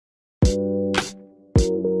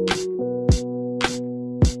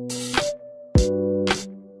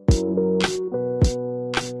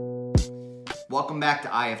Welcome back to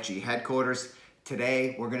IFG headquarters.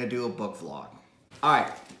 Today we're going to do a book vlog. All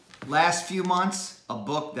right, last few months, a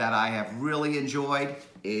book that I have really enjoyed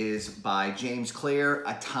is by James Clear,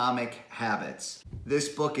 Atomic Habits. This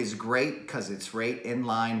book is great because it's right in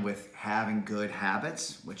line with having good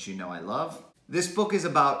habits, which you know I love. This book is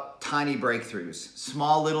about tiny breakthroughs,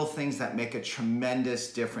 small little things that make a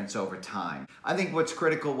tremendous difference over time. I think what's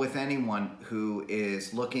critical with anyone who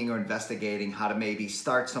is looking or investigating how to maybe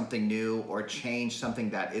start something new or change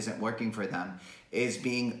something that isn't working for them is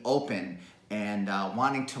being open and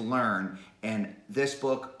wanting to learn. And this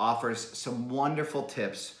book offers some wonderful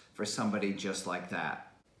tips for somebody just like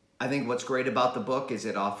that. I think what's great about the book is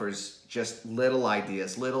it offers just little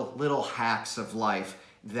ideas, little hacks of life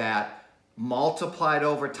that multiplied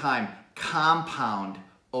over time, compound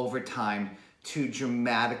over time to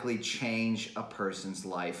dramatically change a person's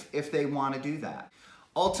life if they want to do that.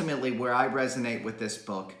 Ultimately, where I resonate with this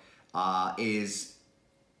book is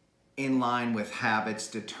in line with habits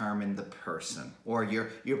determine the person, or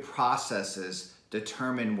your processes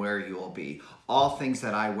determine where you will be. All things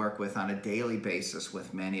that I work with on a daily basis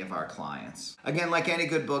with many of our clients. Again, like any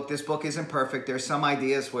good book, this book isn't perfect. There's some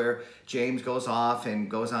ideas where James goes off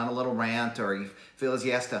and goes on a little rant, or he feels he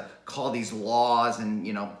has to call these laws, and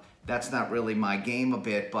you know, that's not really my game a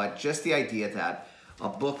bit, but just the idea that a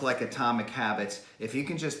book like Atomic Habits, if you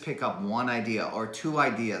can just pick up one idea or two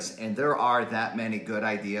ideas, and there are that many good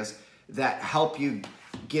ideas that help you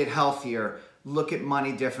get healthier, look at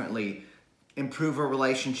money differently, improve a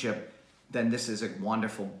relationship, then this is a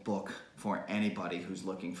wonderful book for anybody who's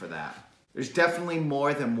looking for that. There's definitely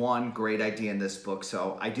more than one great idea in this book,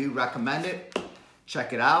 so I do recommend it.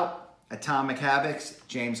 Check it out. Atomic Habits,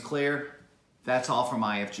 James Clear. That's all from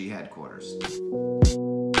IFG headquarters.